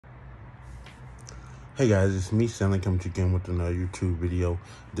Hey guys, it's me, Stanley, coming to you again with another YouTube video.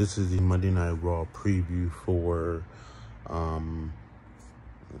 This is the Monday Night Raw preview for,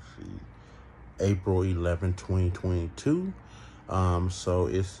 April 11, 2022. So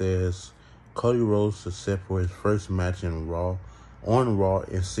it says Cody Rhodes is set for his first match on Raw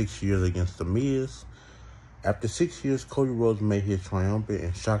in 6 years against The Miz. After 6 years, Cody Rhodes made his triumphant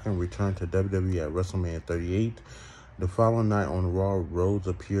and shocking return to WWE at WrestleMania 38. The following night on Raw, Rhodes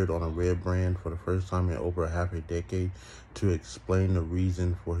appeared on a red brand for the first time in over half a decade to explain the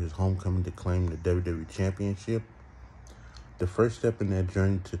reason for his homecoming to claim the WWE Championship. The first step in that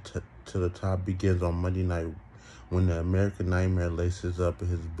journey to the top begins on Monday night when the American Nightmare laces up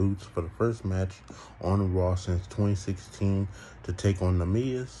his boots for the first match on Raw since 2016 to take on The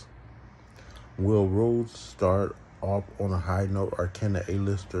Miz. Will Rhodes start off on a high note, or can the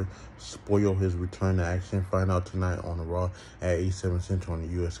A-lister spoil his return to action? Find out tonight on Raw at 8/7 Central on the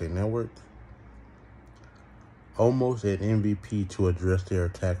USA Network. Omos at MVP to address their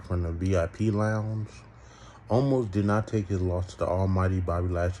attack from the VIP lounge. Omos did not take his loss to the almighty Bobby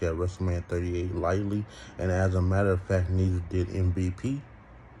Lashley at WrestleMania 38 lightly, and as a matter of fact, neither did MVP.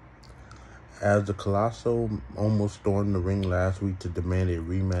 As the Colossal almost stormed the ring last week to demand a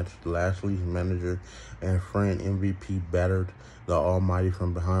rematch, Lashley's manager and friend MVP battered the Almighty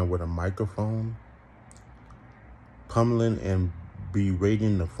from behind with a microphone, pummeling and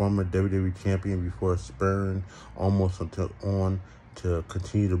berating the former WWE champion before spurring Omos on to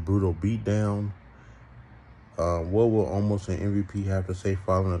continue the brutal beatdown. What will Omos and MVP have to say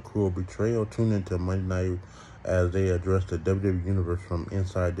following a cruel betrayal? Tune into Monday night as they address the WWE Universe from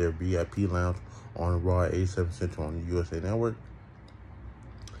inside their VIP lounge on Raw at 8/7 Central on the USA Network.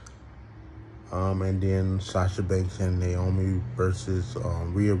 And then Sasha Banks and Naomi versus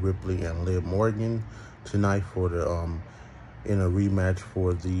Rhea Ripley and Liv Morgan tonight for the in a rematch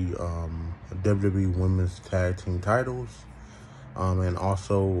for the WWE Women's Tag Team titles. And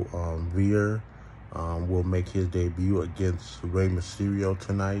also Veer will make his debut against Rey Mysterio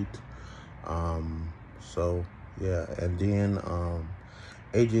tonight. So yeah, and then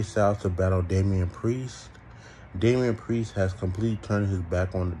AJ Styles to battle Damian Priest. Damian Priest has completely turned his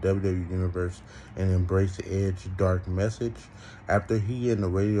back on the WWE Universe and embraced the Edge dark message. After he and the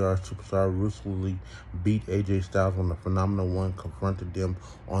Radar Superstar ruthlessly beat AJ Styles when the Phenomenal One confronted them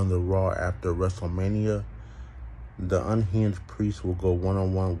on the Raw after WrestleMania, the unhinged Priest will go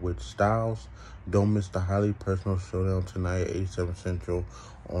one-on-one with Styles. Don't miss the highly personal showdown tonight at 8/7 Central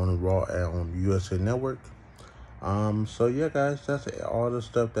on Raw and on USA Network. So yeah, guys, that's all the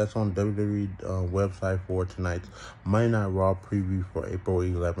stuff that's on WWE website for tonight's Monday Night Raw preview for April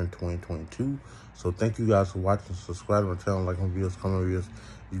 11, 2022. So thank you guys for watching. Subscribe to my channel, like my videos, comment videos.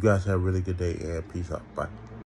 You guys have a really good day, and peace out. Bye.